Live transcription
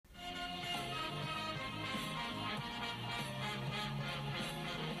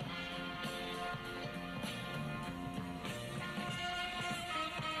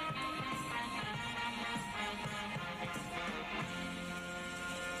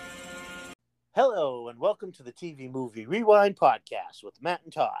Hello, and welcome to the TV Movie Rewind podcast with Matt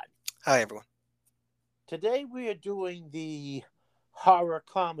and Todd. Hi, everyone. Today we are doing the horror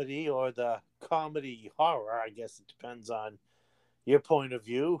comedy or the comedy horror, I guess it depends on your point of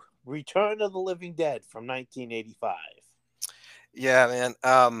view. Return of the Living Dead from 1985. Yeah,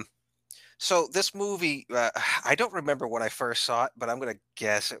 man. So this movie, I don't remember when I first saw it, but I'm gonna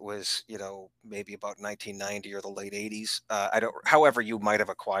guess it was, maybe about 1990 or the late 80s. I don't. However, you might have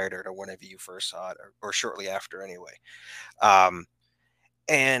acquired it or whenever you first saw it, or shortly after, anyway. Um,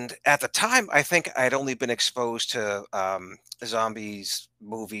 and at the time, I think I'd only been exposed to zombies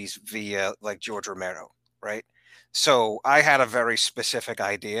movies via like George Romero, right? So I had a very specific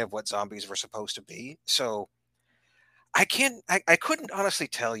idea of what zombies were supposed to be. So I couldn't honestly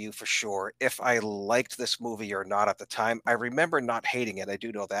tell you for sure if I liked this movie or not at the time. I remember not hating it. I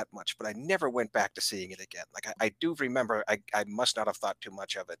do know that much, but I never went back to seeing it again. Like I do remember I must not have thought too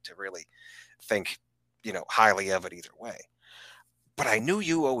much of it to really think, highly of it either way. But I knew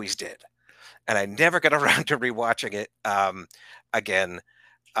you always did. And I never got around to rewatching it again.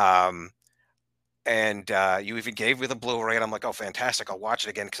 Um and you even gave me the Blu-ray, and I'm like, "Oh, fantastic! I'll watch it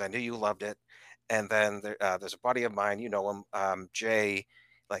again because I knew you loved it." And then there's a buddy of mine, you know him, Jay.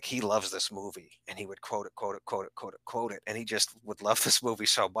 Like he loves this movie, and he would quote it, quote it, quote it, quote it, quote it, and he just would love this movie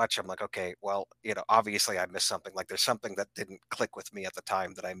so much. I'm like, okay, well, obviously I missed something. Like there's something that didn't click with me at the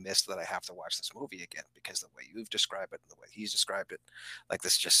time that I missed that I have to watch this movie again because the way you've described it and the way he's described it, like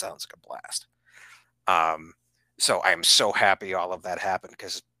this just sounds like a blast. Um, so I'm so happy all of that happened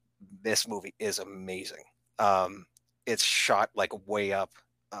because this movie is amazing. It's shot like way up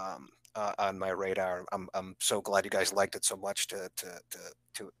on my radar. I'm so glad you guys liked it so much to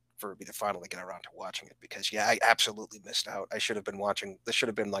for me to finally get around to watching it because yeah, I absolutely missed out. I should have been watching. This should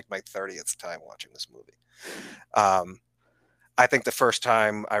have been like my 30th time watching this movie. Um, I think the first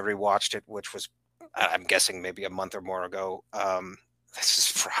time I rewatched it, which was I'm guessing maybe a month or more ago. This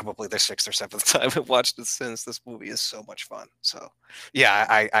is probably the sixth or seventh time I've watched it since. This movie is so much fun. So, yeah,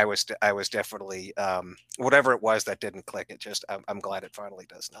 I was definitely whatever it was that didn't click. It just I'm glad it finally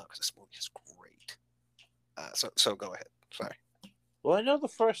does now because this movie is great. So go ahead. Sorry. Well, I know the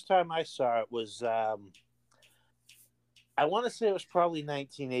first time I saw it was, I want to say it was probably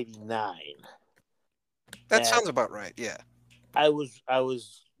 1989. That And sounds about right. Yeah. I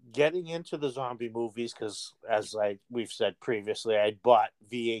was getting into the zombie movies because, as we've said previously, I bought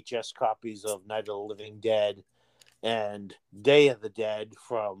VHS copies of Night of the Living Dead and Day of the Dead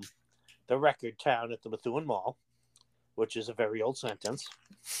from the Record Town at the Methuen Mall, which is a very old sentence.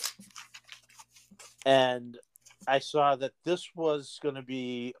 And I saw that this was going to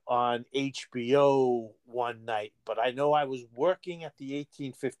be on HBO one night, but I know I was working at the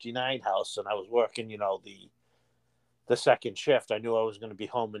 1859 house, and I was working, the second shift. I knew I was going to be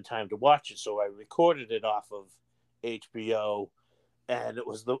home in time to watch it, so I recorded it off of HBO. And it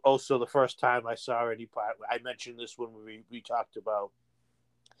was also the first time I saw any part. I mentioned this when we talked about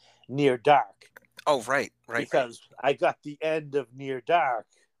Near Dark, Oh, right. because I got the end of Near Dark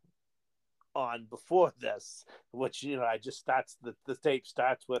on before this, which I just starts the tape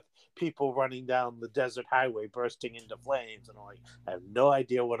starts with people running down the desert highway bursting into flames, and I'm like, I have no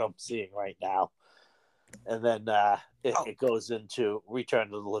idea what I'm seeing right now. And then Oh, it goes into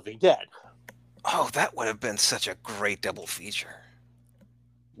Return of the Living Dead. oh, that would have been such a great double feature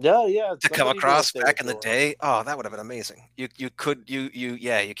No, yeah, to come somebody knew what across they were back in the doing. day. Oh, that would have been amazing. You could you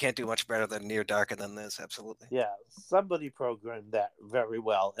yeah, you can't do much better than Near Dark and than this. Absolutely. Yeah, somebody programmed that very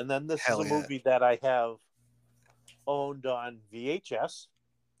well. And then this is a Hell yeah. movie that I have owned on VHS.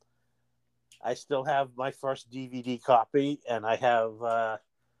 I still have my first DVD copy, and I have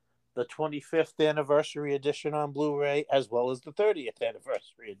the 25th anniversary edition on Blu-ray, as well as the 30th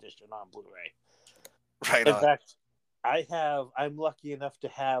anniversary edition on Blu-ray. Right In on. fact, I'm lucky enough to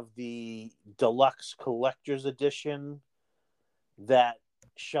have the deluxe collector's edition that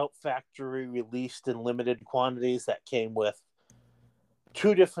Shout Factory released in limited quantities, that came with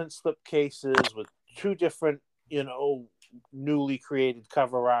two different slipcases with two different, newly created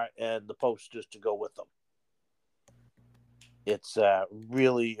cover art and the posters to go with them. It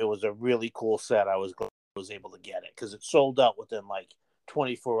was a really cool set. I was glad I was able to get it because it sold out within like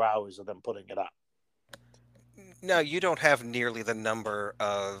 24 hours of them putting it up. Now, you don't have nearly the number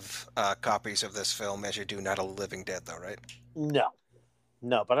of copies of this film as you do Not a Living Dead, though, right? No,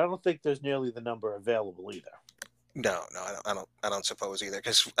 no, but I don't think there's nearly the number available either. No, I don't suppose either,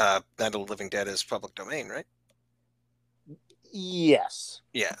 because Not a Living Dead is public domain, right? Yes.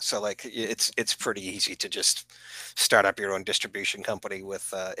 Yeah, so like it's pretty easy to just start up your own distribution company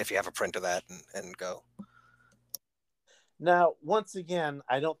with if you have a print of that and go. Now, once again,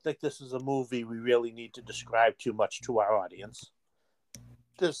 I don't think this is a movie we really need to describe too much to our audience.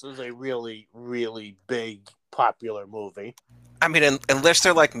 This is a really, really big, popular movie. I mean, unless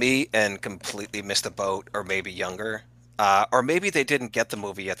they're like me and completely missed the boat, or maybe younger, or maybe they didn't get the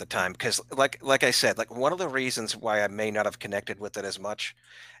movie at the time. Because, like I said, like one of the reasons why I may not have connected with it as much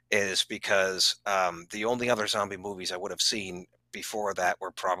is because the only other zombie movies I would have seen before that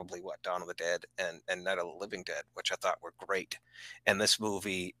were probably what Dawn of the Dead and Night of the Living Dead, which I thought were great. And this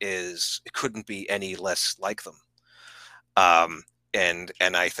movie is it couldn't be any less like them. Um, and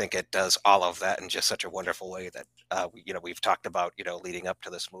I think it does all of that in just such a wonderful way that we've talked about leading up to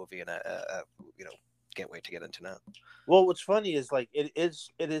this movie, and you know can't wait to get into now. Well, what's funny is like it is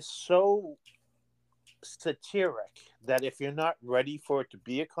so satiric that if you're not ready for it to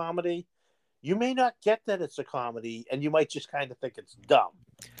be a comedy, you may not get that it's a comedy, and you might just kind of think it's dumb.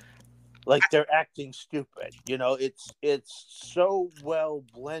 Like they're acting stupid. It's so well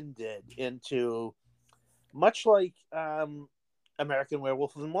blended into much like American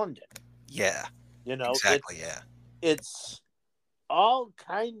Werewolf in London. Yeah, You know, exactly. Yeah, it's all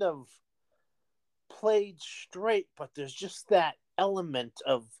kind of played straight, but there's just that element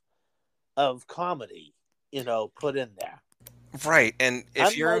of comedy, put in there. right. And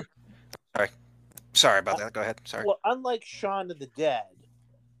if you're Unlike sorry about that, go ahead. Sorry. well, unlike Shaun of the Dead,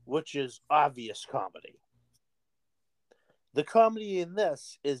 which is obvious comedy, the comedy in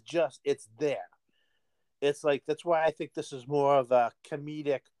this is just it's there. It's like that's why I think this is more of a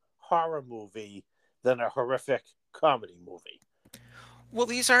comedic horror movie than a horrific comedy movie. Well,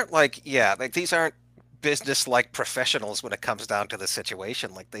 these aren't like these aren't business like professionals when it comes down to the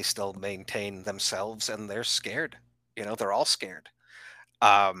situation. Like they still maintain themselves and they're scared. They're all scared.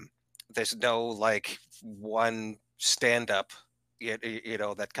 Um, there's no like one stand up,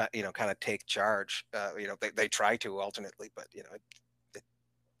 that kind of take charge. They try to alternately, but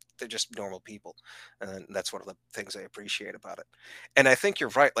they're just normal people, and that's one of the things I appreciate about it. And I think you're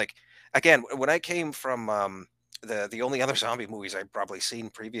right. Like again, when I came from the only other zombie movies I'd probably seen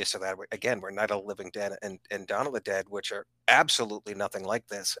previous to that, again, were Night of the Living Dead and Dawn of the Dead, which are absolutely nothing like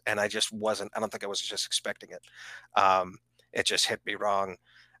this. And I just wasn't. I don't think I was just expecting it. It just hit me wrong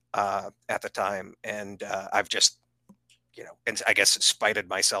at the time, and I've just and I guess spited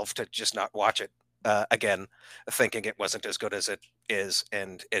myself to just not watch it again, thinking it wasn't as good as it is,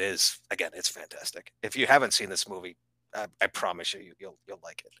 and it is. Again, it's fantastic. If you haven't seen this movie, I promise you'll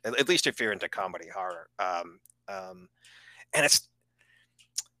like it. At least if you're into comedy horror. Um, and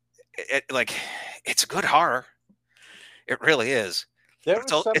like it's good horror. It really is, but There are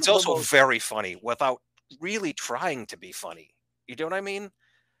some it's of the also most very funny without really trying to be funny. You know what I mean?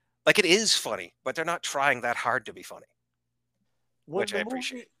 Like it is funny, but they're not trying that hard to be funny, when which I the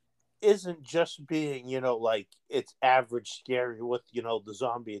appreciate. movie isn't just being, like it's average scary with, the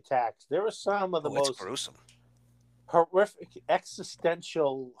zombie attacks. There are some of the Oh, it's most gruesome. horrific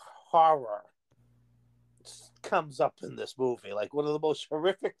existential horror comes up in this movie. Like one of the most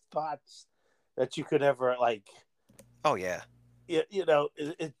horrific thoughts that you could ever like. Oh yeah,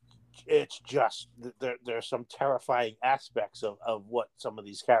 It's just there's some terrifying aspects of what some of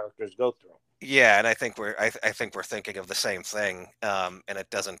these characters go through. yeah, and I think we're thinking of the same thing. And it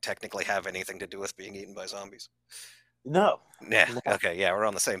doesn't technically have anything to do with being eaten by zombies. No, Yeah. no. Okay. Yeah, we're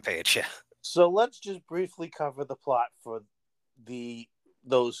on the same page. Yeah. So let's just briefly cover the plot for the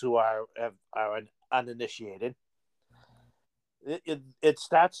those who are uninitiated. It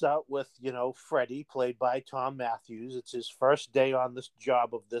starts out with Freddie, played by Tom Matthews. It's his first day on this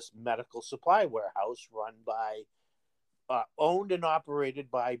job of this medical supply warehouse run by owned and operated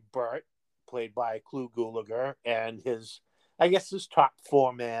by Bert, played by Clu Gulager, and his top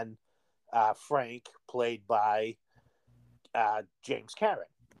foreman Frank, played by James Karen.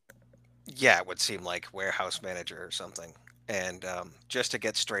 Yeah, it would seem like warehouse manager or something. And just to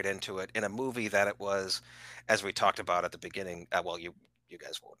get straight into it, in a movie that it was, as we talked about at the beginning. Well, you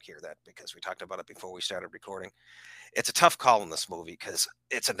guys won't hear that because we talked about it before we started recording. It's a tough call in this movie because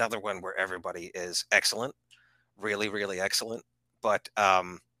it's another one where everybody is excellent, really, really excellent. But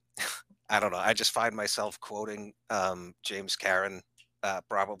I don't know. I just find myself quoting James Karen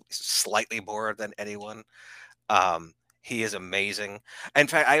probably slightly more than anyone. Um, he is amazing. In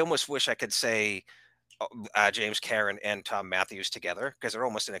fact, I almost wish I could say James Karen and Tom Matthews together because they're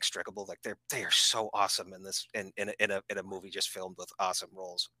almost inextricable. Like they are so awesome in this in a movie just filmed with awesome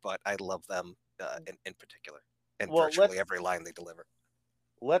roles. But I love them in particular, and Well, virtually every line they deliver.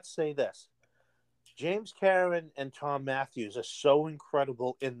 let's say this: James Karen and Tom Matthews are so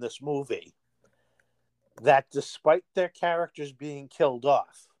incredible in this movie that despite their characters being killed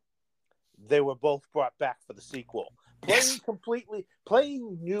off, they were both brought back for the sequel Yes.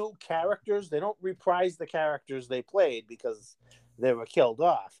 playing new characters. They don't reprise the characters they played because they were killed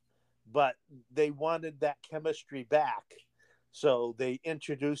off, but they wanted that chemistry back. So they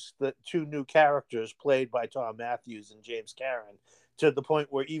introduced the two new characters played by Tom Matthews and James Karen, to the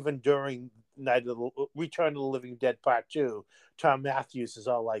point where even during Night of the Return of the Living Dead Part 2, Tom Matthews is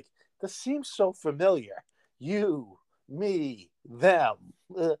all like, "This seems so familiar. You, me, them.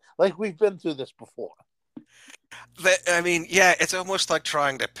 Like we've been through this before." I mean, yeah, it's almost like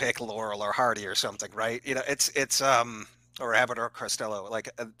trying to pick Laurel or Hardy or something, right? It's or Abbott or Costello. Like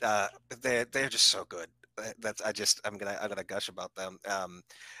they're just so good. That's I'm gonna gush about them.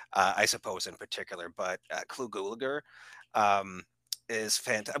 I suppose in particular, but Clu Gulager um, is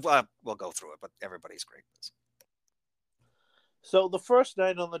fantastic. Well, we'll go through it, but everybody's great. So the first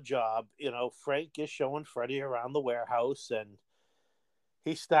night on the job, Frank is showing Freddy around the warehouse, and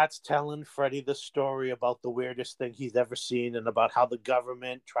he starts telling Freddy the story about the weirdest thing he's ever seen, and about how the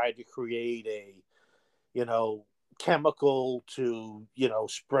government tried to create a, you know, chemical to,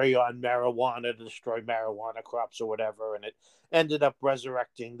 spray on marijuana to destroy marijuana crops or whatever, and it ended up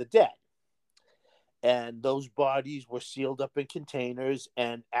resurrecting the dead. And those bodies were sealed up in containers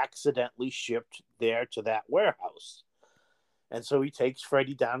and accidentally shipped there to that warehouse. And so he takes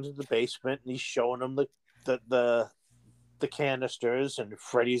Freddy down to the basement and he's showing him the canisters, and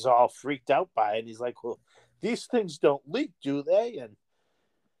Freddy's all freaked out by it. And he's like, "Well, these things don't leak, do they?" And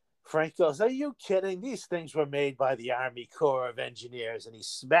Frank goes, "Are you kidding? These things were made by the Army Corps of Engineers." And he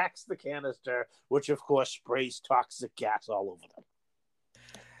smacks the canister, which of course sprays toxic gas all over them,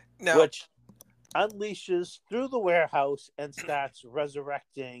 Now, which unleashes through the warehouse and starts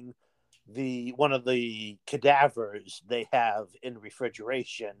resurrecting the one of the cadavers they have in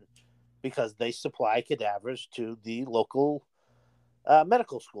refrigeration, because they supply cadavers to the local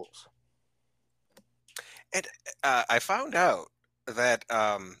medical schools. and I found out that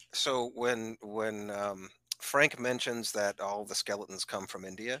so when Frank mentions that all the skeletons come from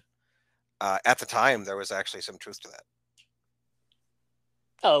India, at the time there was actually some truth to that.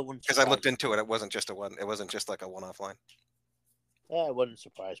 Oh, it wouldn't Because I surprise looked into it, it wasn't just a one. It wasn't just like a one-off line. me. Yeah, it wouldn't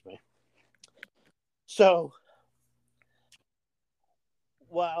surprise me. So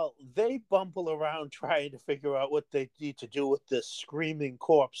while they bumble around trying to figure out what they need to do with this screaming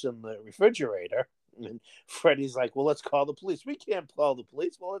corpse in the refrigerator, and Freddy's like, "Well, let's call the police." "We can't call the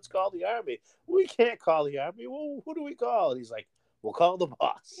police." "Well, let's call the army." "We can't call the army." "Well, who do we call?" And he's like, "We'll call the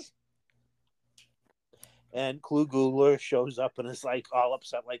boss." And Clu Gulager shows up and is like all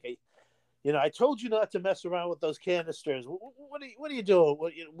upset, like, "I told you not to mess around with those canisters. What are you doing?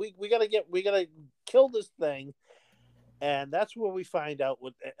 We gotta kill this thing." And that's where we find out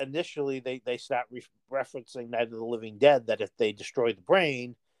what initially they start referencing Night of the Living Dead, that if they destroy the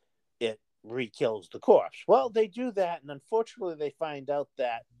brain, it re-kills the corpse. Well, they do that, and unfortunately they find out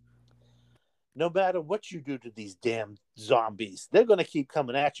that no matter what you do to these damn zombies, they're going to keep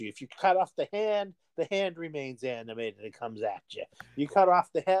coming at you. If you cut off the hand remains animated and comes at you. You cut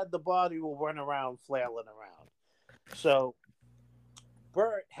off the head, the body will run around flailing around. So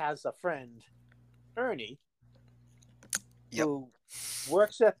Bert has a friend, Ernie, Yep. who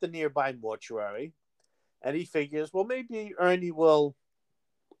works at the nearby mortuary, and he figures, well, maybe Ernie will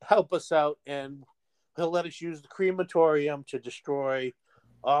help us out, and he'll let us use the crematorium to destroy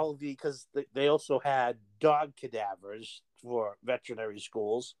all the, because they also had dog cadavers for veterinary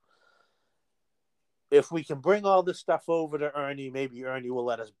schools. If we can bring all this stuff over to Ernie, maybe Ernie will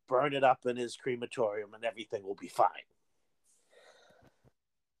let us burn it up in his crematorium and everything will be fine.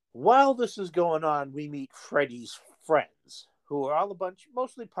 While this is going on, we meet Freddy's friends, who are all a bunch,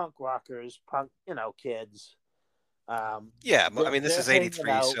 mostly punk rockers, kids. Yeah. I They're, mean, this they're is hanging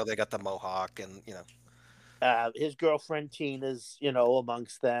 '83, out. so they got the mohawk, and His girlfriend Tina's,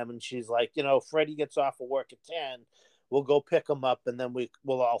 amongst them, and she's like, Freddie gets off of work at 10. We'll go pick him up, and then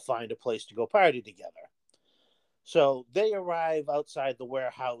we'll all find a place to go party together. So they arrive outside the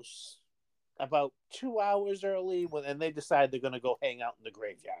warehouse about 2 hours early, and they decide they're going to go hang out in the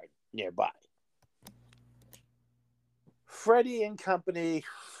graveyard nearby. Freddie and company,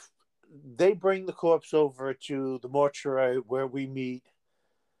 they bring the corpse over to the mortuary where we meet.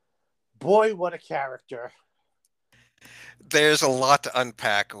 Boy, what a character. there's a lot to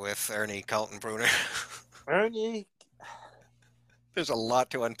unpack with Ernie Kaltenbrunner. Ernie, There's a lot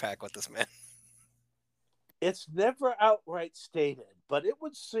to unpack with this man. it's never outright stated, but it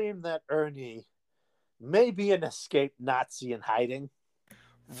would seem that Ernie may be an escaped Nazi in hiding.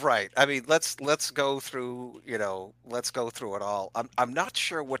 Right. I mean, let's go through, let's go through it all. I'm not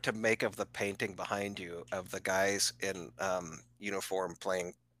sure what to make of the painting behind you of the guys in uniform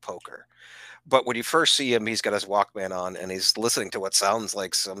playing poker. But when you first see him, he's got his Walkman on and he's listening to what sounds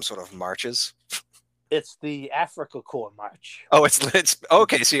like some sort of marches. It's the Africa Corps March. Oh, it's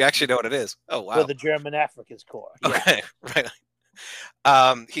okay. So you actually know what it is. Oh, For wow. the German Africans Corps. Yeah. Okay,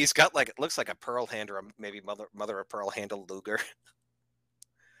 right. He's got like, it looks like a pearl hand or maybe mother of pearl handle Luger.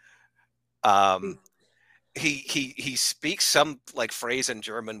 He speaks some like phrase in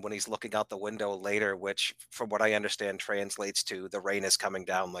German when he's looking out the window later, which, from what I understand, translates to "the rain is coming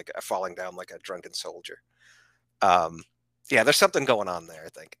down like falling down like a drunken soldier." Yeah, there's something going on there, I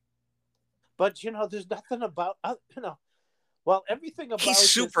think. But there's nothing about well, everything about He's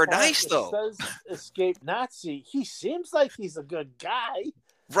super nice, though. says escape Nazi. He seems like he's a good guy.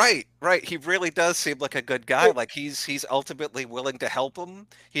 Right. He really does seem like a good guy. Like he's ultimately willing to help them.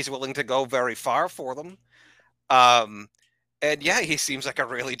 He's willing to go very far for them. And yeah, he seems like a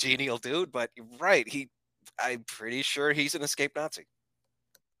really genial dude. But right, I'm pretty sure he's an escaped Nazi,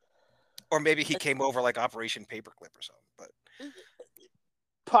 or maybe he came over like Operation Paperclip or something. But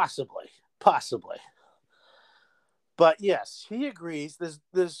possibly. But yes, he agrees.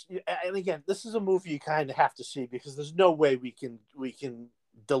 There's and again, this is a movie you kind of have to see because there's no way we can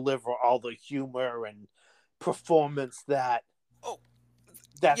deliver all the humor and performance that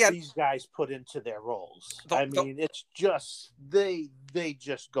these guys put into their roles. It's just they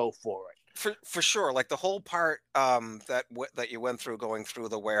just go for it. For sure, like the whole part that you went through, going through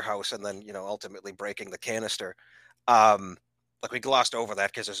the warehouse and then ultimately breaking the canister. Like we glossed over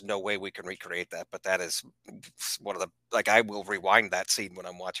that because there's no way we can recreate that, but that is one of the, like, I will rewind that scene when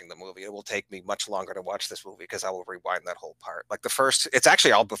I'm watching the movie. It will take me much longer to watch this movie because I will rewind that whole part. Like it's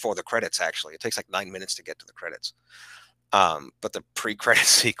actually all before the credits. Actually, it takes like 9 minutes to get to the credits. But the pre-credit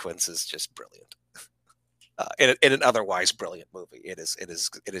sequence is just brilliant. In an otherwise brilliant movie, it is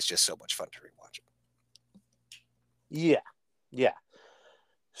just so much fun to rewatch it. Yeah.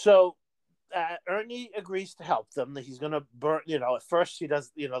 So Ernie agrees to help them. He's going to burn. At first he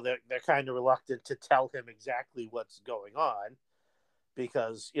does. They're kind of reluctant to tell him exactly what's going on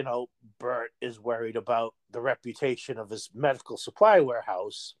because Bert is worried about the reputation of his medical supply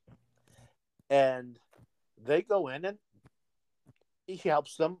warehouse, and they go in and he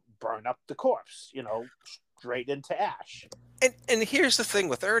helps them burn up the corpse. Straight into ash. And here's the thing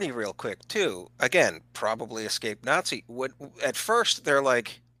with Ernie, real quick too. Again, probably escaped Nazi. At first they're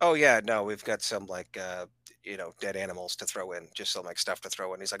like, oh yeah, no, we've got some like dead animals to throw in, just some like stuff to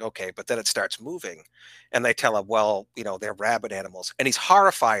throw in. He's like, okay, but then it starts moving, and they tell him, well, they're rabid animals, and he's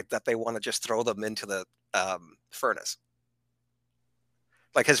horrified that they want to just throw them into the furnace.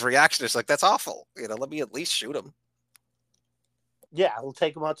 Like his reaction is like, that's awful. Let me at least shoot him. Yeah, we'll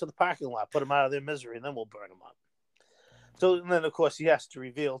take them out to the parking lot, put them out of their misery, and then we'll burn them up. So then, of course, he has to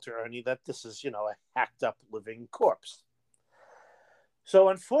reveal to Ernie that this is, a hacked up living corpse. So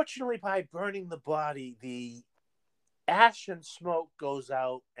unfortunately, by burning the body, the ash and smoke goes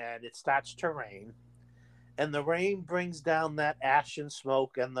out and it starts to rain. And the rain brings down that ash and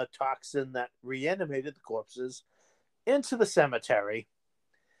smoke and the toxin that reanimated the corpses into the cemetery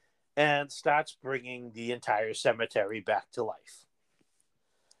and starts bringing the entire cemetery back to life.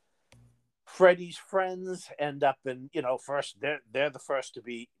 Freddy's friends end up in, first they're the first to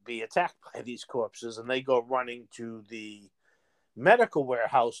be attacked by these corpses, and they go running to the medical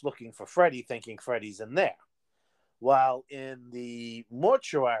warehouse looking for Freddy, thinking Freddy's in there. While in the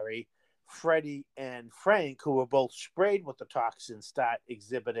mortuary, Freddy and Frank, who were both sprayed with the toxin, start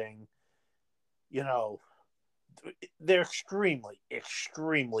exhibiting, they're extremely,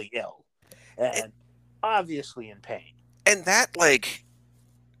 extremely ill and obviously in pain. And that,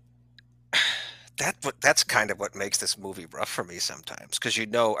 that's kind of what makes this movie rough for me sometimes, because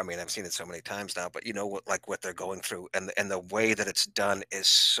I've seen it so many times now, but what they're going through, and the way that it's done is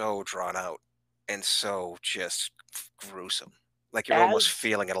so drawn out and so just gruesome. Like you're almost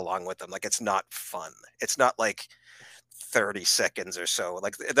feeling it along with them. Like it's not fun. It's not like 30 seconds or so.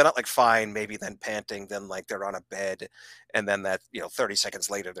 Like they're not like fine, maybe then panting, then like they're on a bed, and then that 30 seconds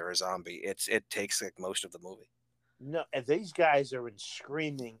later they're a zombie. It takes like most of the movie. No, and these guys are in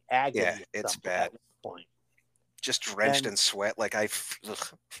screaming agony. Yeah, it's bad. At one point. Just drenched in sweat. Like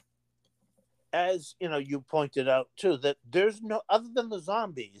as you pointed out too, that there's no, other than the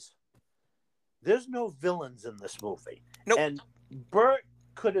zombies, there's no villains in this movie. Nope. And Bert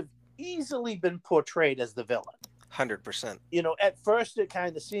could have easily been portrayed as the villain. 100%. At first it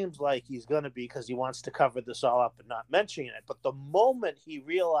kind of seems like he's going to be, because he wants to cover this all up and not mentioning it. But the moment he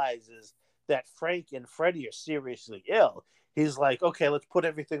realizes that Frank and Freddy are seriously ill, he's like, okay, let's put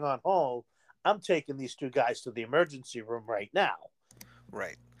everything on hold. I'm taking these two guys to the emergency room right now.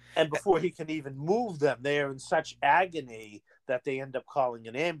 Right. And before he can even move them, they are in such agony that they end up calling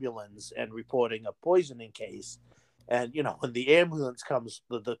an ambulance and reporting a poisoning case. And, you know, when the ambulance comes,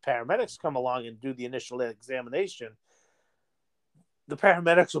 the paramedics come along and do the initial examination. The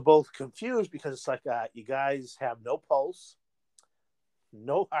paramedics are both confused because it's like, you guys have no pulse,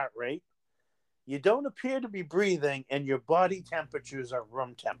 no heart rate. You don't appear to be breathing, and your body temperatures are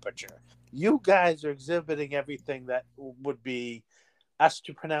room temperature. You guys are exhibiting everything that would be us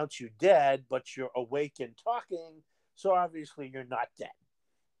to pronounce you dead, but you're awake and talking, so obviously you're not dead.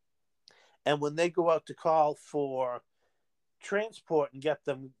 And when they go out to call for transport and get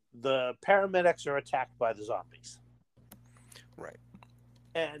them, the paramedics are attacked by the zombies. Right.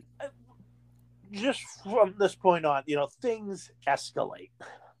 And just from this point on, you know, things escalate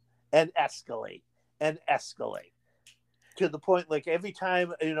and escalate and escalate to the point, like, every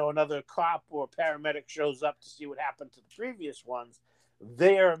time, you know, another cop or paramedic shows up to see what happened to the previous ones,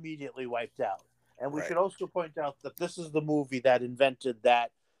 they are immediately wiped out. And we should also point out that this is the movie that invented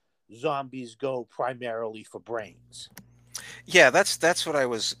that zombies go primarily for brains. Yeah, that's what I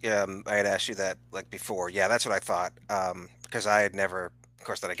was. I had asked you that like before. Yeah, that's what I thought. Because I had never. Of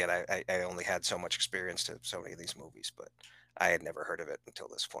course, then again, I only had so much experience to so many of these movies, but I had never heard of it until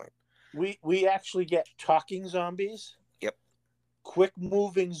this point. We actually get talking zombies. Yep. Quick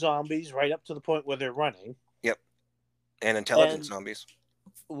moving zombies, right up to the point where they're running. Yep. And intelligent zombies.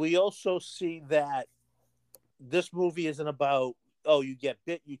 We also see that this movie isn't about, oh, you get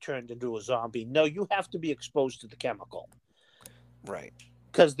bit, you turned into a zombie. No, you have to be exposed to the chemical. Right.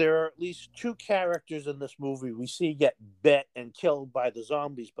 Because there are at least two characters in this movie we see get bit and killed by the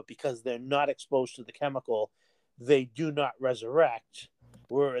zombies, but because they're not exposed to the chemical, they do not resurrect.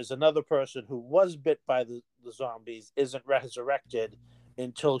 Whereas another person who was bit by the zombies isn't resurrected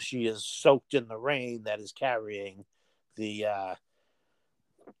until she is soaked in the rain that is carrying the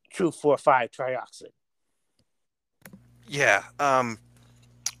 2,4,5-trioxin. Yeah.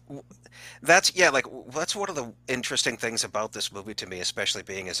 That's like that's one of the interesting things about this movie to me, especially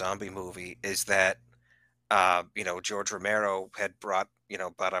being a zombie movie, is that George Romero had brought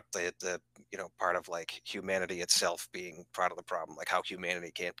up the part of like humanity itself being part of the problem, like how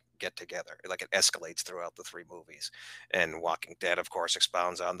humanity can't get together, like it escalates throughout the three movies. And Walking Dead, of course,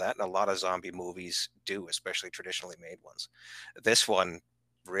 expounds on that, and a lot of zombie movies do, especially traditionally made ones. This one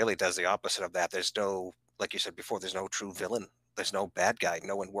really does the opposite of that. There's no, like you said before, there's no true villain. There's no bad guy.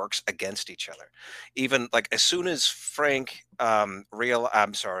 No one works against each other. Even like as soon as Bert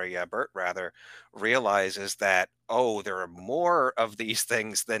rather realizes that, oh, there are more of these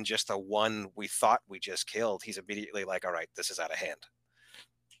things than just the one we thought we just killed, he's immediately like, all right, this is out of hand.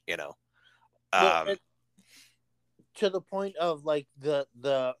 Well, to the point of like the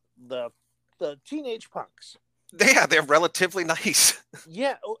teenage punks. Yeah, they're relatively nice.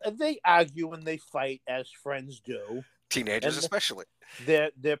 Yeah, they argue and they fight as friends do. Teenagers, especially.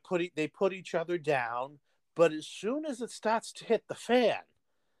 They put each other down, but as soon as it starts to hit the fan,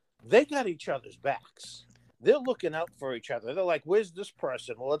 they got each other's backs. They're looking out for each other. They're like, "Where's this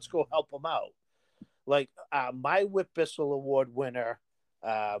person? Well, let's go help them out." Like my Whip Bissell Award winner,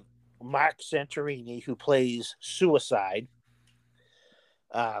 Mark Santorini, who plays Suicide.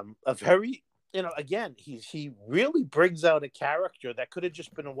 A very, again, he really brings out a character that could have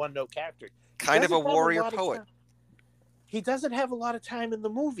just been a one-note character. Kind of a warrior poet. He doesn't have a lot of time in the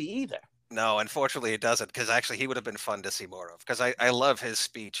movie either. No, unfortunately, it doesn't. Because actually, he would have been fun to see more of. Because I love his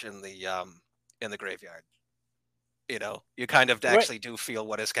speech in the graveyard. You kind of actually do feel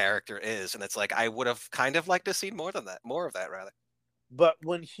what his character is, and it's like I would have kind of liked to see more of that rather. But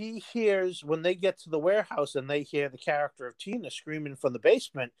when they get to the warehouse and they hear the character of Tina screaming from the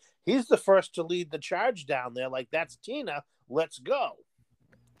basement, he's the first to lead the charge down there. Like, that's Tina, let's go.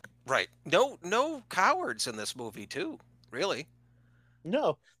 Right. No cowards in this movie too, really.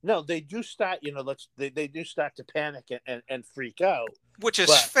 No, they do start, they do start to panic and freak out. Which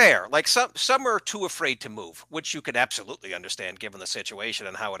is fair. Like some are too afraid to move, which you could absolutely understand given the situation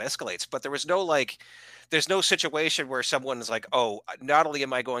and how it escalates. But there's no situation where someone's like, oh, not only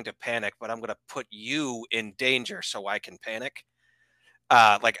am I going to panic, but I'm going to put you in danger so I can panic.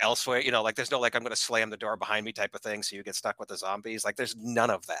 Like elsewhere, like there's no like I'm going to slam the door behind me type of thing so you get stuck with the zombies. Like there's none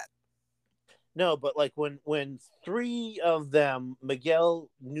of that. No, but like when three of them, Miguel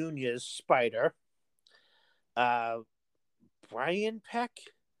Nunez, Spider, Brian Peck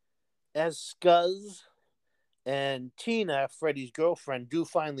as Scuzz, and Tina, Freddy's girlfriend, do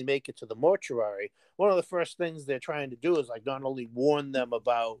finally make it to the mortuary, one of the first things they're trying to do is like not only warn them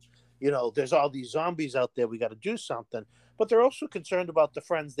about, there's all these zombies out there, we got to do something, but they're also concerned about the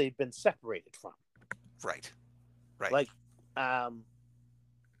friends they've been separated from. Right. Like,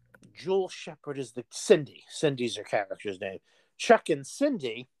 Jewel Shepard is the Cindy. Cindy's her character's name. Chuck and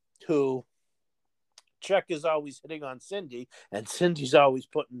Cindy, who Chuck is always hitting on Cindy, and Cindy's always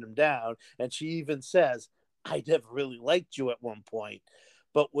putting him down. And she even says, I never really liked you at one point.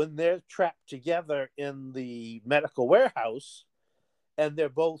 But when they're trapped together in the medical warehouse and they're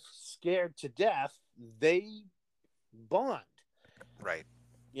both scared to death, they bond. Right.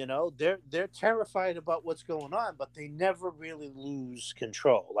 You know, they're terrified about what's going on, but they never really lose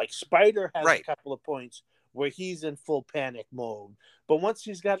control. Like Spider has a couple of points where he's in full panic mode, but once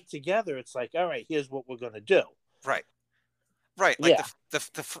he's got it together, it's like, all right, here's what we're going to do. Right. Right.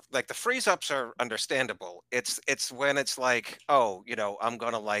 Like the freeze ups are understandable. It's when it's like, oh, I'm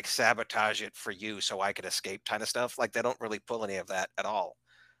gonna like sabotage it for you so I can escape kind of stuff. Like they don't really pull any of that at all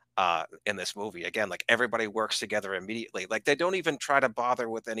in this movie. Again, like everybody works together immediately. Like they don't even try to bother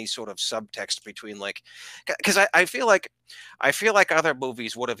with any sort of subtext between like, because I feel like other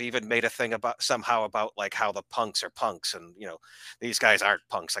movies would have even made a thing about somehow about like how the punks are punks and these guys aren't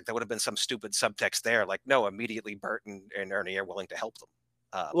punks. Like there would have been some stupid subtext there. Like no, immediately Bert and Ernie are willing to help them.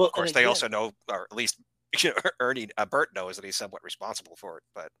 Well, of course, they also know, or at least Bert knows that he's somewhat responsible for it.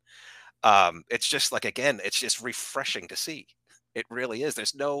 But it's just like again, it's just refreshing to see. It really is.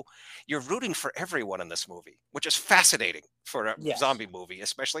 You're rooting for everyone in this movie, which is fascinating for a zombie movie,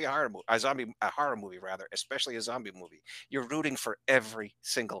 especially a horror movie rather, especially a zombie movie. You're rooting for every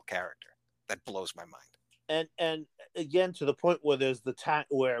single character. That blows my mind. And again, to the point where there's the time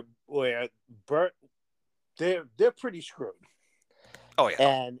where Bert, they're pretty screwed. Oh yeah.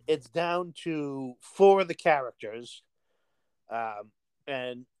 And it's down to 4 of the characters,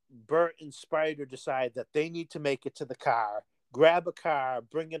 and Bert and Spider decide that they need to make it to the car. Grab a car,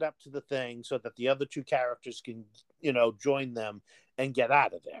 bring it up to the thing so that the other 2 characters can, join them and get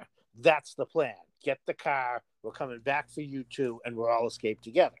out of there. That's the plan. Get the car. We're coming back for you 2, and we'll all escape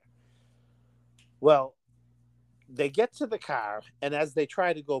together. Well, they get to the car, and as they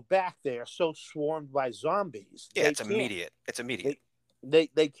try to go back, they are so swarmed by zombies. Yeah, it's immediate. It's immediate. They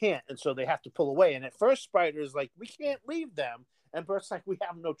can't, and so they have to pull away. And at first, Spider's like, we can't leave them. And Bert's like, we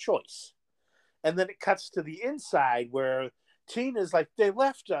have no choice. And then it cuts to the inside where Tina's like, they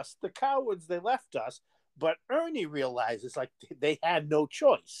left us, the cowards, they left us. But Ernie realizes like they had no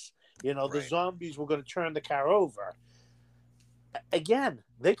choice. The zombies were going to turn the car over. Again,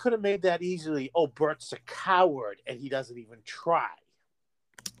 they could have made that easily. Oh, Bert's a coward and he doesn't even try.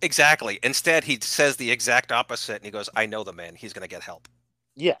 Exactly. Instead, he says the exact opposite and he goes, I know the man. He's going to get help.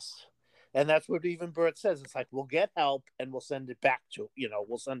 Yes. And that's what even Bert says. It's like, we'll get help and we'll send it back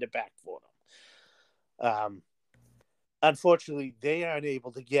we'll send it back for them. Unfortunately, they aren't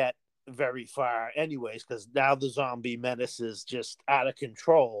able to get very far anyways, because now the zombie menace is just out of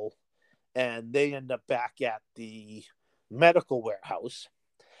control, and they end up back at the medical warehouse.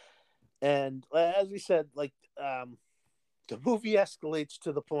 And as we said, like the movie escalates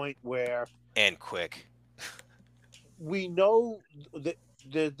to the point where, and quick, we know that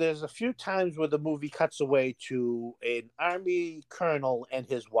there's a few times where the movie cuts away to an army colonel and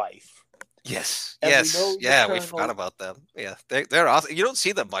his wife. Yes. And yes. We forgot about them. Yeah, they're awesome. You don't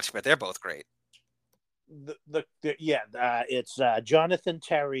see them much, but they're both great. It's Jonathan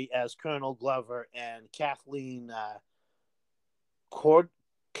Terry as Colonel Glover and Kathleen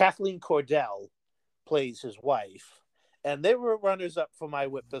Cordell plays his wife, and they were runners up for my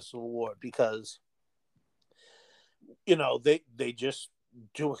Whip Pistol Award because they just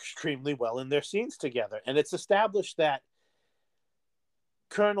do extremely well in their scenes together, and it's established that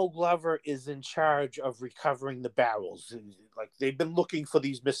Colonel Glover is in charge of recovering the barrels. Like they've been looking for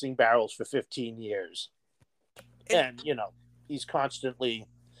these missing barrels for 15 years. And, he's constantly,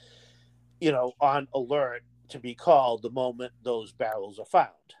 on alert to be called the moment those barrels are found.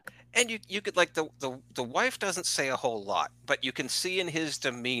 And you could like the wife doesn't say a whole lot, but you can see in his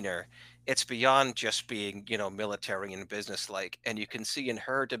demeanor, it's beyond just being, military and businesslike. And you can see in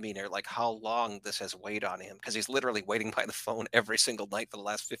her demeanor, like how long this has weighed on him, because he's literally waiting by the phone every single night for the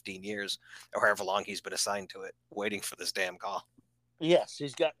last 15 years, or however long he's been assigned to it, waiting for this damn call. Yes,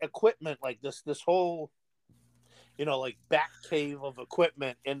 he's got equipment like this whole, like back cave of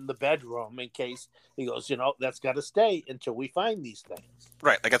equipment in the bedroom in case he goes, that's got to stay until we find these things.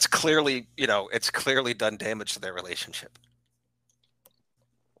 Right. Like it's clearly done damage to their relationship.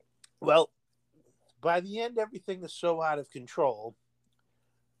 Well, by the end, everything is so out of control.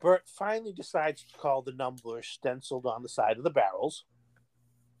 Bert finally decides to call the number stenciled on the side of the barrels.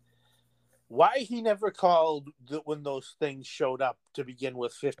 Why he never called when those things showed up to begin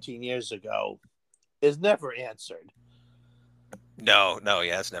with 15 years ago is never answered. No,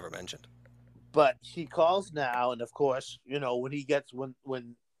 yeah, it's never mentioned. But he calls now, and of course,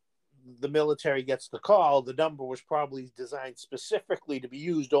 when the military gets the call, the number was probably designed specifically to be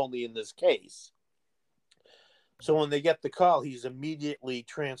used only in this case. So when they get the call, he's immediately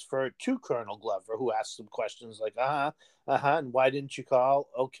transferred to Colonel Glover, who asks him questions like, and why didn't you call?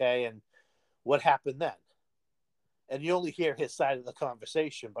 Okay, and what happened then? And you only hear his side of the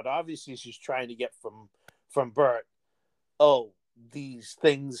conversation, but obviously she's trying to get from Burt, oh, these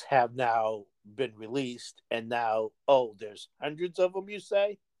things have now been released, and now, oh, there's hundreds of them, you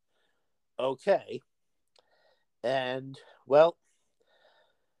say? Okay. And, well,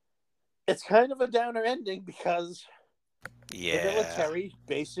 it's kind of a downer ending because the military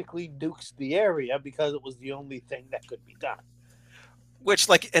basically nukes the area because it was the only thing that could be done. Which,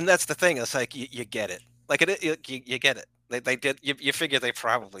 like, and that's the thing. It's like you get it. Like you get it. They did. You figure they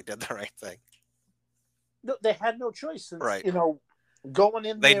probably did the right thing. No, they had no choice. Since, right. Going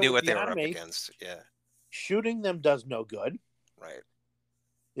in there, they knew what they were up against. Yeah. Shooting them does no good. Right.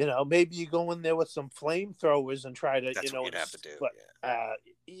 Maybe you go in there with some flamethrowers and try to, That's what you'd have to do. But,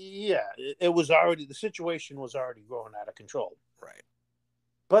 it was already, the situation was already growing out of control. Right.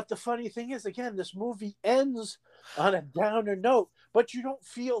 But the funny thing is, again, this movie ends on a downer note, but you don't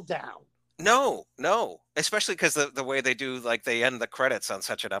feel down. No. Especially because the way they do, like, they end the credits on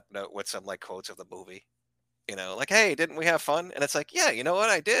such an up note with some, like, quotes of the movie. Like, hey, didn't we have fun? And it's like, yeah, you know what?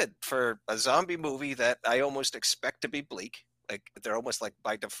 I did. For a zombie movie that I almost expect to be bleak. Like, they're almost, like,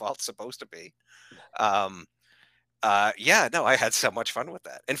 by default supposed to be. I had so much fun with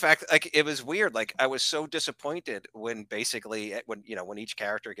that. In fact, like, it was weird. Like, I was so disappointed when when each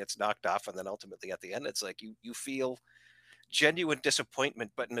character gets knocked off, and then ultimately at the end, it's like you feel genuine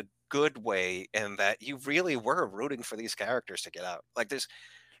disappointment, but in a good way, and that you really were rooting for these characters to get out. Like,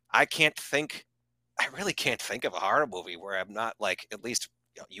 I really can't think of a horror movie where I'm not like, at least,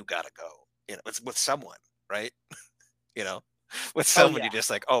 you gotta go. It's with someone, right? With someone, you're just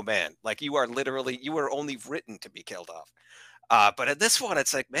like, oh man, like, you were only written to be killed off. But in this one,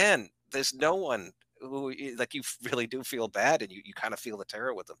 it's like, man, there's no one who, like, you really do feel bad, and you kind of feel the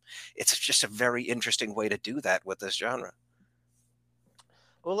terror with them. It's just a very interesting way to do that with this genre.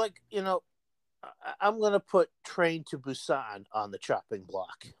 Well, like, I'm going to put Train to Busan on the chopping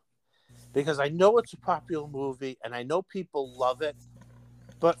block because I know it's a popular movie and I know people love it.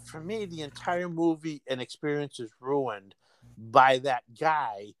 But for me, the entire movie and experience is ruined by that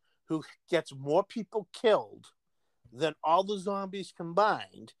guy who gets more people killed than all the zombies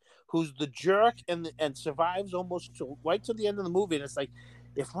combined, who's the jerk and survives almost right to the end of the movie. And it's like,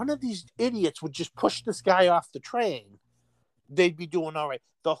 if one of these idiots would just push this guy off the train, they'd be doing all right.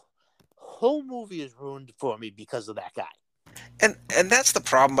 The whole movie is ruined for me because of that guy. And that's the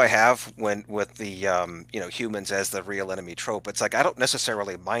problem I have with the humans as the real enemy trope. It's like, I don't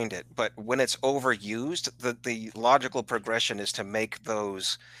necessarily mind it, but when it's overused, the logical progression is to make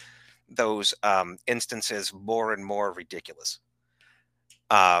those instances more and more ridiculous.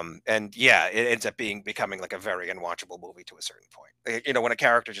 And yeah, it ends up becoming like a very unwatchable movie to a certain point. When a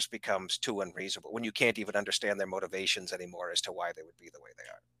character just becomes too unreasonable, when you can't even understand their motivations anymore as to why they would be the way they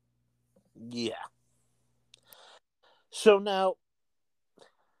are. Yeah. So now,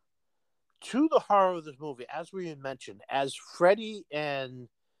 to the horror of this movie, as we mentioned, as Freddy and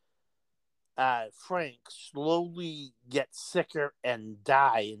Frank slowly get sicker and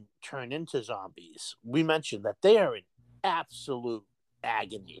die and turn into zombies, we mentioned that they are in absolute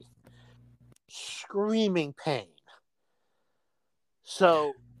agony, screaming pain.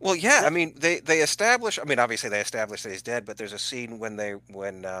 So, well, yeah, I mean, they establish. I mean, obviously they establish that he's dead, but there's a scene when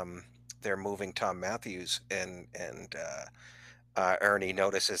they're moving Tom Matthews, and Ernie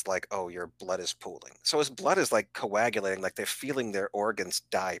notices, like, oh, your blood is pooling. So his blood is, like, coagulating, like they're feeling their organs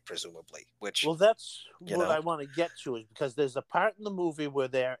die, presumably. Which, well, that's what I want to get to, is because there's a part in the movie where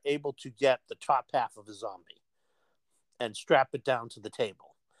they're able to get the top half of a zombie and strap it down to the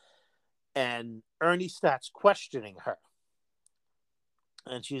table. And Ernie starts questioning her.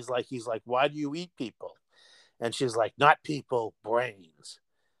 And he's like, why do you eat people? And she's like, not people, brains.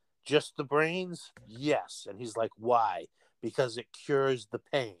 Just the brains? Yes. And he's like, why? Because it cures the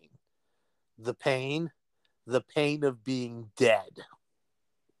pain. The pain of being dead.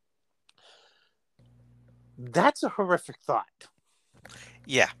 That's a horrific thought.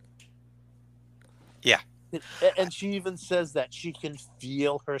 Yeah. Yeah. And she even says that she can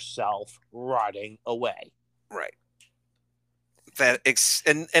feel herself rotting away. Right.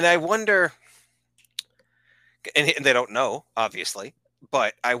 And I wonder, and they don't know, obviously,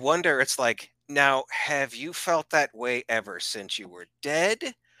 but I wonder, it's like, now, have you felt that way ever since you were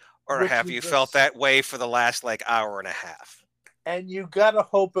dead? Or have you felt that way for the last, like, hour and a half? And you gotta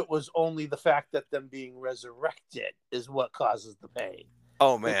hope it was only the fact that them being resurrected is what causes the pain.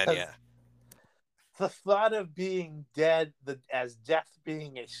 Oh man, because yeah. the thought of being dead, as death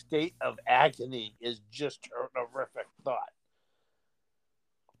being a state of agony, is just an horrific thought.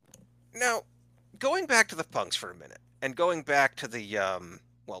 Now, going back to the punks for a minute, and going back to the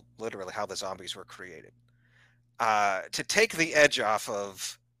well, literally how the zombies were created. To take the edge off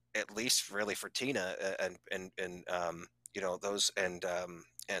of, at least really for Tina and those and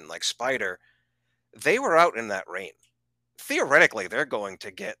like Spider, they were out in that rain. Theoretically they're going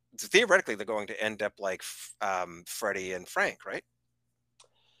to end up like Freddy and Frank, right?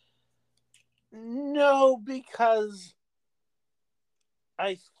 No, because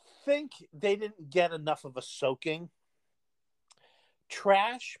I think they didn't get enough of a soaking.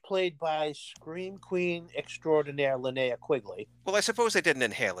 Trash, played by Scream Queen extraordinaire Linnea Quigley. Well, I suppose they didn't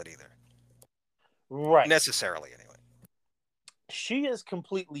inhale it either. Right. Necessarily, anyway. She is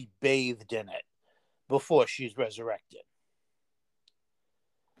completely bathed in it before she's resurrected.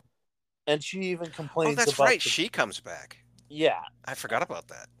 And she even Oh, complains that's about right. She comes back. Yeah. I forgot about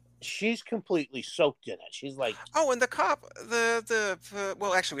that. She's completely soaked in it. She's like, Oh, and the cop,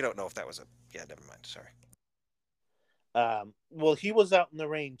 well, actually, we don't know if that was a. Yeah, never mind. Sorry. well, he was out in the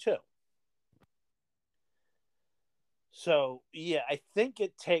rain too. So yeah, I think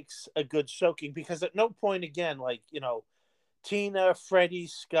it takes a good soaking, because at no point again, like, Tina, Freddie,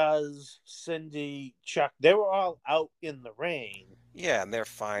 Scuzz, Cindy, Chuck, they were all out in the rain. Yeah, and they're But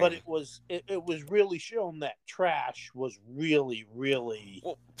fine. it was really shown that Trash was really, really,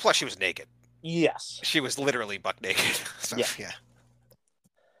 Well, plus she was naked. yes. She was literally buck naked. So, Yeah. yeah.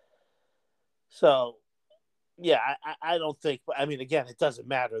 So yeah, I don't think, I mean, again, it doesn't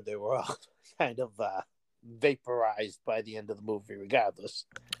matter. They were all kind of vaporized by the end of the movie regardless.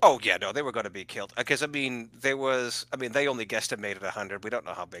 Oh yeah, no, they were going to be killed because they only guesstimated 100. We don't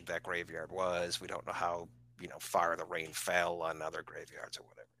know how big that graveyard was. We don't know how far the rain fell on other graveyards or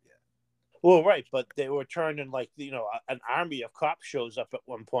whatever. Yeah. Well, right, but they were turning, like, an army of cops shows up at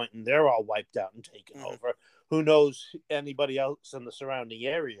one point and they're all wiped out and taken over. Who knows anybody else in the surrounding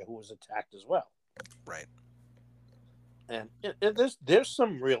area who was attacked as well? Right. And there's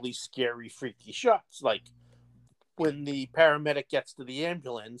some really scary, freaky shots, like when the paramedic gets to the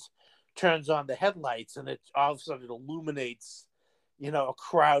ambulance, turns on the headlights, and it all of a sudden it illuminates, a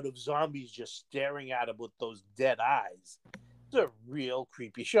crowd of zombies just staring at him with those dead eyes. It's a real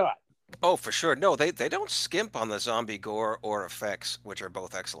creepy shot. Oh, for sure. No, they don't skimp on the zombie gore or effects, which are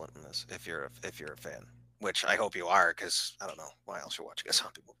both excellent in this. If you're a fan, which I hope you are, because I don't know why else you're watching a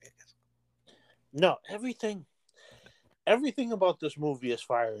zombie movie, I guess. No, everything about this movie is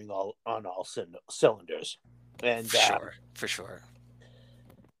firing on all cylinders. And for sure.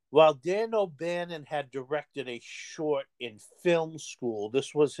 While Dan O'Bannon had directed a short in film school,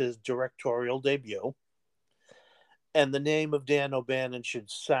 this was his directorial debut. And the name of Dan O'Bannon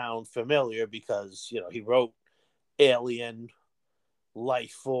should sound familiar because, he wrote Alien,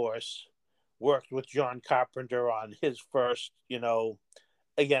 Life Force, worked with John Carpenter on his first,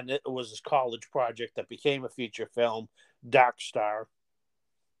 again, it was his college project that became a feature film, Dark Star.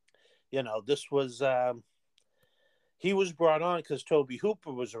 This was, he was brought on because Tobe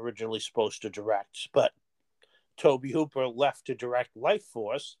Hooper was originally supposed to direct, but Tobe Hooper left to direct Life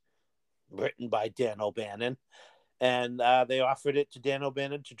Force, written by Dan O'Bannon, and they offered it to Dan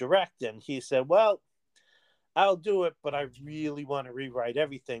O'Bannon to direct, and he said, well, I'll do it, but I really want to rewrite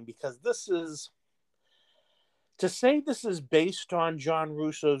everything, because to say this is based on John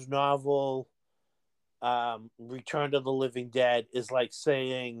Russo's novel Return to the Living Dead is like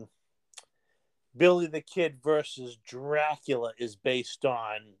saying Billy the Kid versus Dracula is based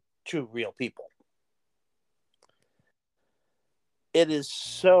on two real people. It is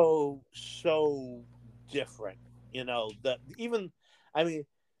so different, that even, I mean,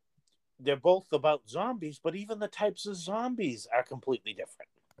 they're both about zombies, but even the types of zombies are completely different.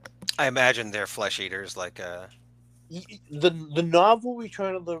 I imagine they're flesh eaters, like the novel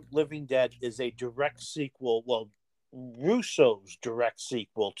Return of the Living Dead is a direct sequel. Well, Russo's direct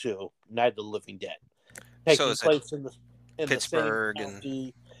sequel to Night of the Living Dead, taking place in Pittsburgh the same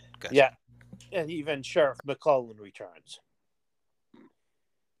county. Gotcha. Yeah, and even Sheriff McCullen returns.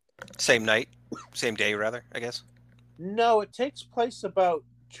 Same night, same day, rather, I guess. No, it takes place about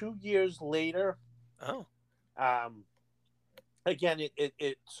 2 years later. Oh. Again,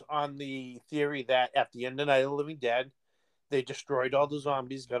 it's on the theory that at the end of Night of the Living Dead, they destroyed all the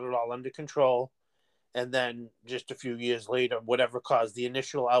zombies, got it all under control, and then just a few years later, whatever caused the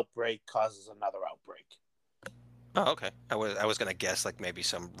initial outbreak causes another outbreak. Oh, okay. I was gonna guess like maybe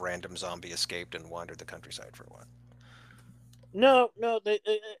some random zombie escaped and wandered the countryside for a while. No,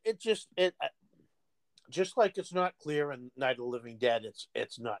 just like it's not clear in Night of the Living Dead,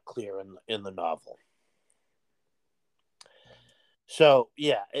 it's not clear in the novel. So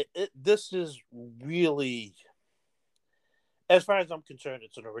yeah, this is really, as far as I'm concerned,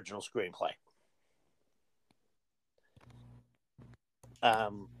 it's an original screenplay.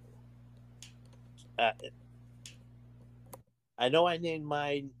 Um, I know I named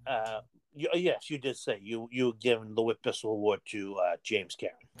mine. Yes, you did say you given the Whip Bissell Award to James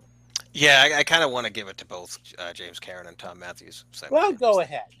Karen. Yeah, I kind of want to give it to both James Karen and Tom Matthews. Well, go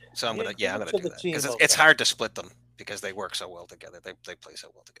ahead. So I'm gonna do that because Okay. it's hard to split them because they work so well together. They play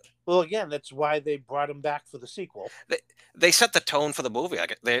so well together. Well, again, that's why they brought him back for the sequel. They set the tone for the movie. I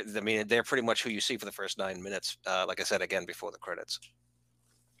mean, they're pretty much who you see for the first 9 minutes. Like I said again before the credits.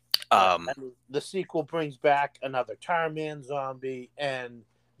 The sequel brings back another Tarman zombie, and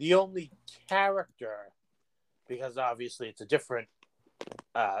the only character, because obviously it's a different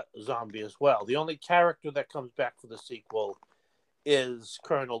zombie as well. The only character that comes back for the sequel is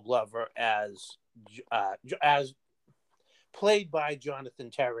Colonel Glover as played by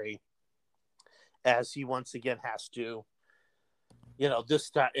Jonathan Terry, as he once again has to, this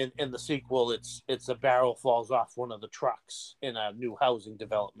time in the sequel, it's a barrel falls off one of the trucks in a new housing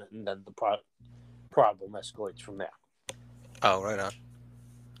development, and then the problem escalates from there. Oh, right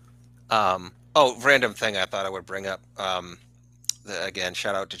on. Random thing I thought I would bring up. Again,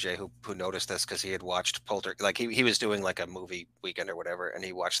 shout out to Jay who noticed this because he had watched Poltergeist. Like he was doing like a movie weekend or whatever, and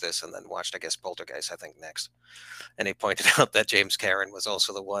he watched this and then watched, I guess, Poltergeist, I think, next. And he pointed out that James Karen was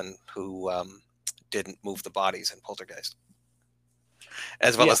also the one who didn't move the bodies in Poltergeist,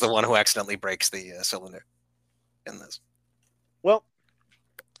 as well as the one who accidentally breaks the cylinder in this. Well,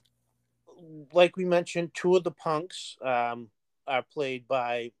 like we mentioned, two of the punks are played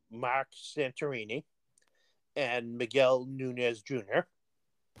by Mark Santorini and Miguel Nunez Jr.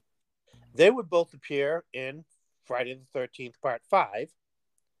 They would both appear in Friday the 13th, Part 5.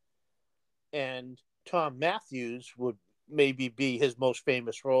 And Tom Matthews would maybe be his most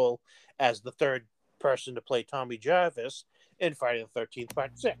famous role as the third person to play Tommy Jarvis in Friday the 13th,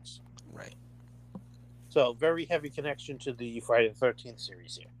 Part 6. Right. So, very heavy connection to the Friday the 13th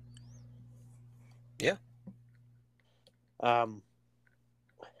series here. Yeah.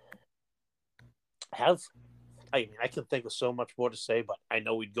 I can think of so much more to say, but I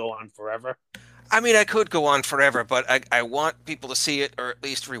know we'd go on forever. I mean, I could go on forever, but I want people to see it or at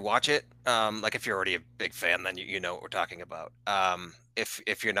least rewatch it. Like if you're already a big fan, then you know what we're talking about.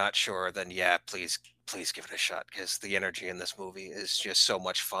 If you're not sure, then yeah, please give it a shot because the energy in this movie is just so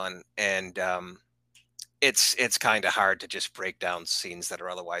much fun, and it's kind of hard to just break down scenes that are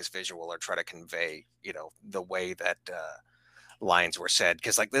otherwise visual or try to convey, the way that lines were said,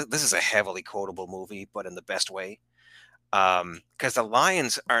 because like this is a heavily quotable movie, but in the best way. Because the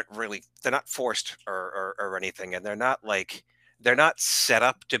lines they're not forced or anything, and they're not set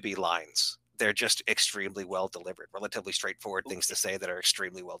up to be lines. They're just extremely well delivered, relatively straightforward things to say that are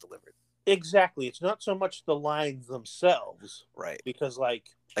extremely well delivered. Exactly. It's not so much the lines themselves, right? Because like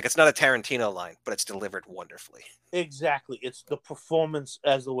it's not a Tarantino line, but it's delivered wonderfully. Exactly. It's the performance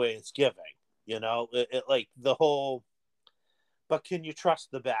as the way it's giving. Like the whole. But can you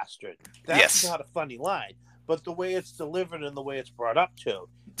trust the bastard? That's not a funny line. But the way it's delivered and the way it's brought up to,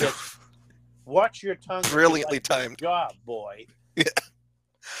 watch your tongue. Brilliantly timed. Job, boy. Yeah.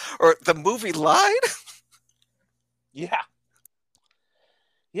 Or the movie Lied? Yeah.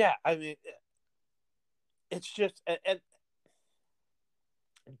 Yeah, I mean, it's just... And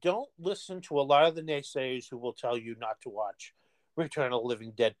don't listen to a lot of the naysayers who will tell you not to watch Return of the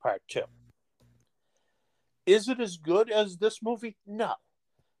Living Dead Part 2. Is it as good as this movie? No.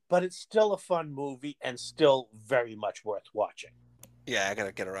 But it's still a fun movie and still very much worth watching. Yeah, I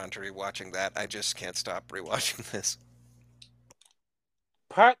gotta get around to rewatching that. I just can't stop rewatching this.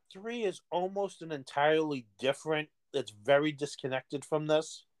 Part 3 is almost an entirely different. It's very disconnected from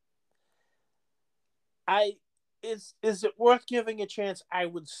this. Is it worth giving a chance? I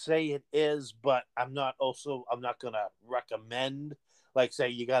would say it is, but I'm not gonna recommend, like, say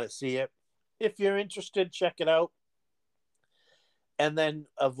you gotta see it. If you're interested, check it out. And then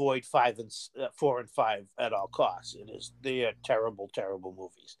avoid 4 and 5 at all costs. They are terrible, terrible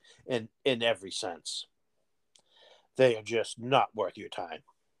movies in every sense. They are just not worth your time.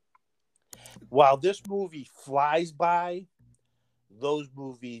 While this movie flies by, those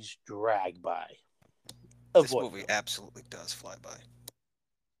movies drag by. This movie absolutely does fly by.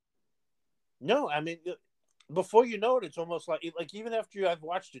 No, I mean, before you know it, it's almost like even after I've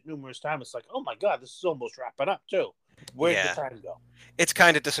watched it numerous times, it's like, oh my God, this is almost wrapping up too. Where'd the time go? It's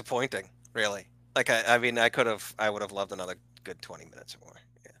kind of disappointing, really. Like, I mean, I would have loved another good 20 minutes or more.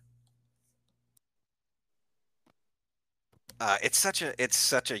 Yeah. It's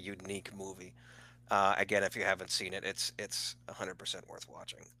such a unique movie. Again, if you haven't seen it, it's 100% worth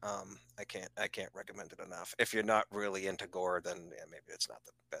watching. I can't recommend it enough. If you're not really into gore, then yeah, maybe it's not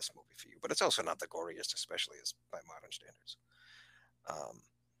the best movie for you. But it's also not the goriest, especially as by modern standards. Um,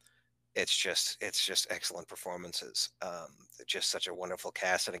 it's just excellent performances. Just such a wonderful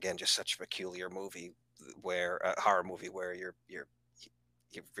cast, and again, just such a peculiar movie where a horror movie where you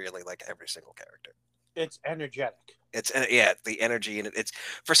really like every single character. It's energetic. Yeah, the energy in it. It's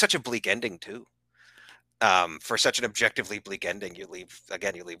for such a bleak ending too. For such an objectively bleak ending, you leave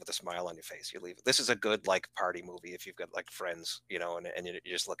with a smile on your face. You leave. This is a good like party movie if you've got like friends, and you're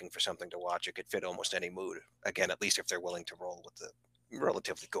just looking for something to watch. It could fit almost any mood. Again, at least if they're willing to roll with the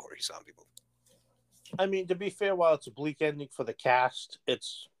relatively gory zombie movie. I mean, to be fair, while it's a bleak ending for the cast,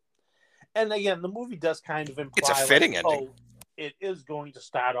 and again, the movie does kind of It's a imply like, fitting ending. oh, it is going to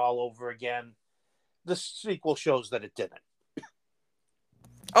start all over again. The sequel shows that it didn't.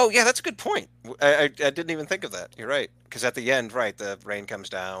 Oh yeah, that's a good point. I didn't even think of that. You're right, because at the end, right, the rain comes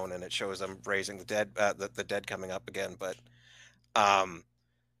down and it shows them raising the dead, the dead coming up again. But um,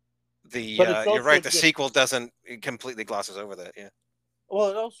 the But it's you're also right. The just sequel doesn't, it completely glosses over that. Yeah.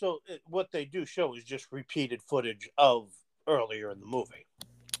 well, what they do show is just repeated footage of earlier in the movie.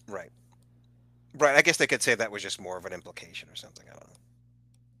 Right. Right. I guess they could say that was just more of an implication or something. I don't know.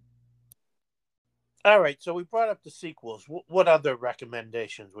 All right, so we brought up the sequels. What other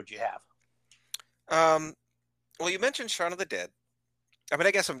recommendations would you have? Um, well, you mentioned Shaun of the Dead. I mean,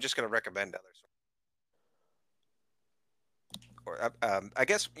 I guess I'm just going to recommend others. Or I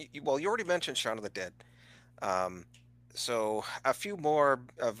guess well, you already mentioned Shaun of the Dead. Um, so a few more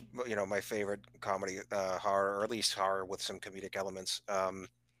of my favorite comedy horror, or at least horror with some comedic elements.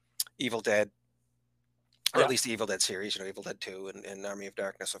 Evil Dead, or at Yeah. least the Evil Dead series. Evil Dead 2 and Army of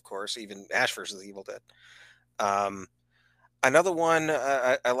Darkness, of course. Even Ash versus the Evil Dead. Um, Another one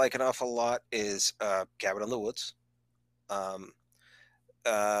I like an awful lot is Cabin in the Woods. Um,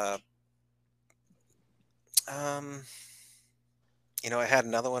 uh, um, I had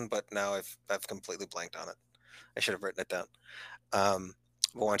another one, but now I've completely blanked on it. I should have written it down. Well,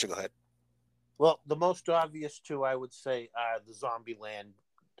 why don't you go ahead? Well, the most obvious two I would say are the Zombieland,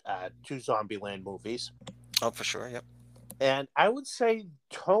 two Zombieland movies, Oh, for sure. Yep. and I would say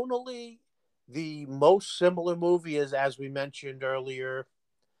tonally, the most similar movie is, as we mentioned earlier,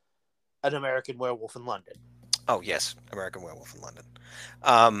 An American Werewolf in London. Oh, yes, American Werewolf in London.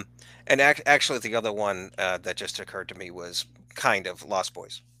 Um, and actually, the other one that just occurred to me was kind of Lost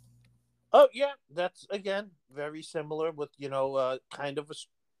Boys. Oh yeah, that's again very similar with kind of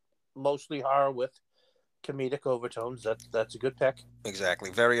mostly horror with comedic overtones. That's a good pick. Exactly.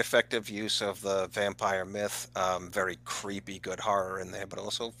 Very effective use of the vampire myth. Very creepy, good horror in there, but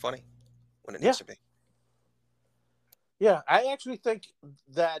also funny when it Yeah, needs to be. yeah. I actually think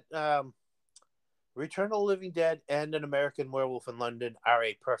that Return of the Living Dead and An American Werewolf in London are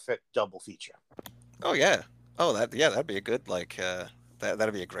a perfect double feature. Oh yeah. Oh that'd be a good like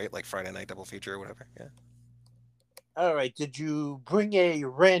that'd be a great like Friday night double feature or whatever. Yeah. All right. Did you bring a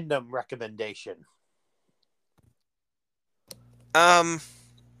random recommendation? Um.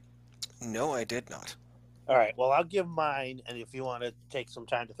 No, I did not. All right. Well, I'll give mine, and if you want to take some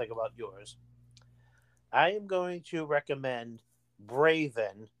time to think about yours, I am going to recommend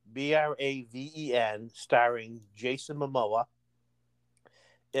Braven, Braven, starring Jason Momoa.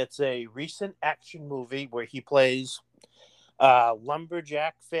 It's a recent action movie where he plays a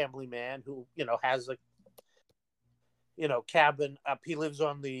lumberjack family man who, has a, cabin up. He lives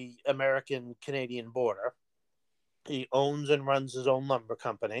on the American Canadian border. He owns and runs his own lumber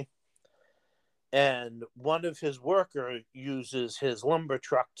company. And one of his workers uses his lumber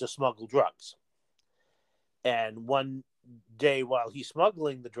truck to smuggle drugs. And one day while he's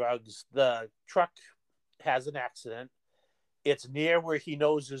smuggling the drugs, the truck has an accident. It's near where he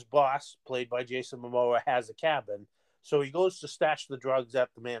knows his boss, played by Jason Momoa, has a cabin. So he goes to stash the drugs at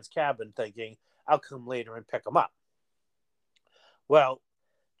the man's cabin, thinking, I'll come later and pick them up. Well,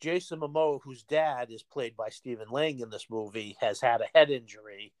 Jason Momoa, whose dad is played by Stephen Lang in this movie, has had a head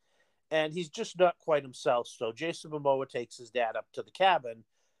injury, and he's just not quite himself. So Jason Momoa takes his dad up to the cabin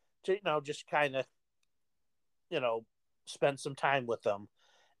to, just kind of, spend some time with them.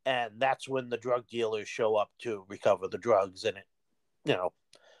 And that's when the drug dealers show up to recover the drugs, and it, you know,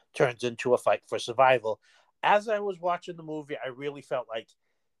 turns into a fight for survival. As I was watching the movie, I really felt like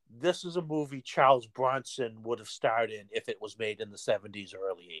this is a movie Charles Bronson would have starred in if it was made in the 70s or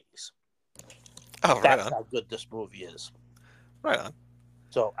early 80s. Oh, right That's on. how good this movie is. Right on.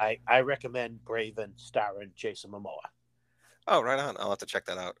 So I recommend Braven starring Jason Momoa. Oh, right on. I'll have to check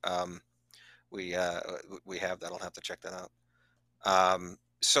that out. We we have that. I'll have to check that out.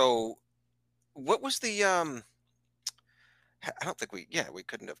 So what was the I don't think we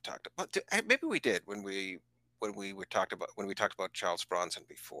couldn't have talked about maybe we did when we talked about Charles Bronson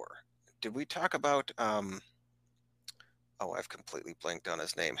before. Did we talk about oh, I've completely blanked on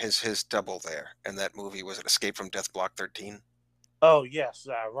his name. His double there in that movie was it Escape from Death Block 13? Oh yes,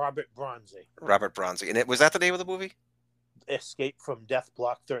 Robert Bronzy. Robert Bronzy. And it was that the name of the movie? Escape from Death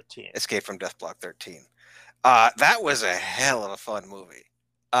Block 13. Escape from Death Block 13. That was a hell of a fun movie.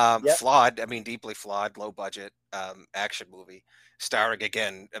 Yep. Flawed, I mean, deeply flawed, low budget action movie, starring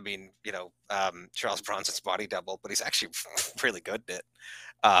again. I mean, Charles Bronson's body double, but he's actually really good in it.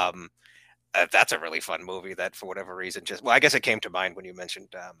 Um, that's a really fun movie. That for whatever reason, I guess it came to mind when you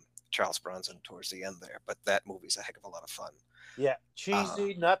mentioned Charles Bronson towards the end there. But that movie's a heck of a lot of fun. Yeah,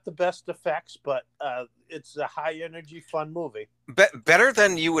 cheesy, not the best effects, but it's a high energy, fun movie. Better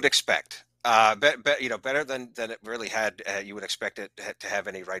than you would expect. Better than it really had. You would expect it to have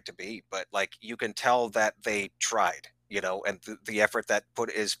any right to be, but like you can tell that they tried. And the effort that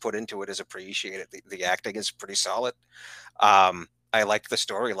is put into it is appreciated. The acting is pretty solid. I liked the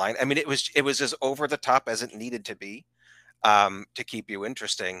storyline. I mean, it was as over the top as it needed to be to keep you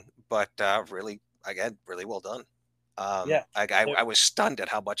interesting, but really, again, really well done. Yeah, I was stunned at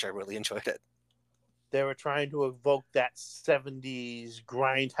how much I really enjoyed it. they were trying to evoke that 70s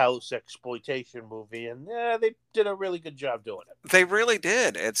grindhouse exploitation movie, and they did a really good job doing it. They really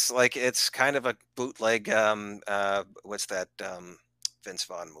did. It's kind of a bootleg. What's that Vince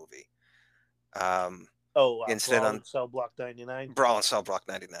Vaughn movie? Incident Brawl on in Cell Block 99. Brawl in Cell Block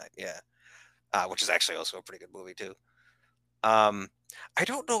 99. Yeah, which is actually also a pretty good movie too. I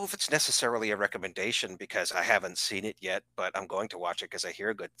don't know if it's necessarily a recommendation because I haven't seen it yet, but I'm going to watch it because I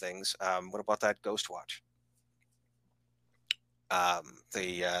hear good things. What about that Ghost Watch?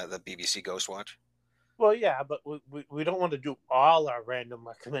 The BBC Ghost Watch. Well, yeah, but we don't want to do all our random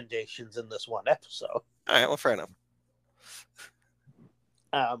recommendations in this one episode. All right, well, fair enough.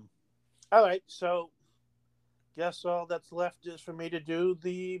 All right, so guess all that's left is for me to do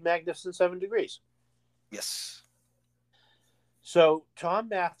the Magnificent Seven Degrees. Yes. So Tom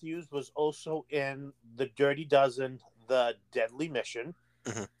Matthews was also in The Dirty Dozen, The Deadly Mission,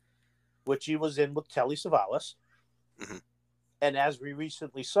 which he was in with Telly Savalas. And as we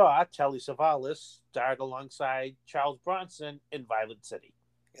recently saw, Telly Savalas starred alongside Charles Bronson in Violet City.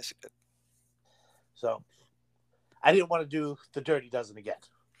 Yes, he did. So I didn't want to do The Dirty Dozen again.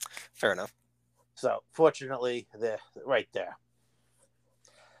 Fair enough. So fortunately, they're right there.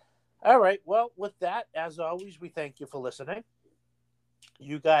 All right. Well, with that, as always, we thank you for listening.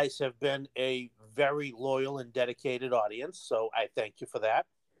 You guys have been a very loyal and dedicated audience, so I thank you for that.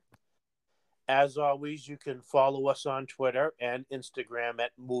 As always, you can follow us on Twitter and Instagram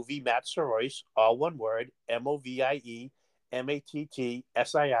at Movie Matt Sirois, all one word,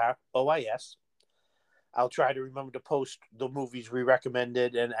 MovieMattSirois. I'll try to remember to post the movies we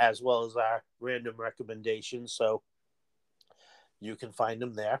recommended and as well as our random recommendations, so you can find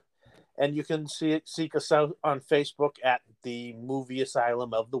them there. And you can seek us out on Facebook at the Movie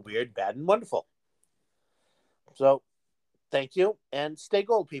Asylum of the Weird, Bad, and Wonderful. So, thank you, and stay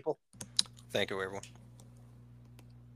gold, people. Thank you, everyone.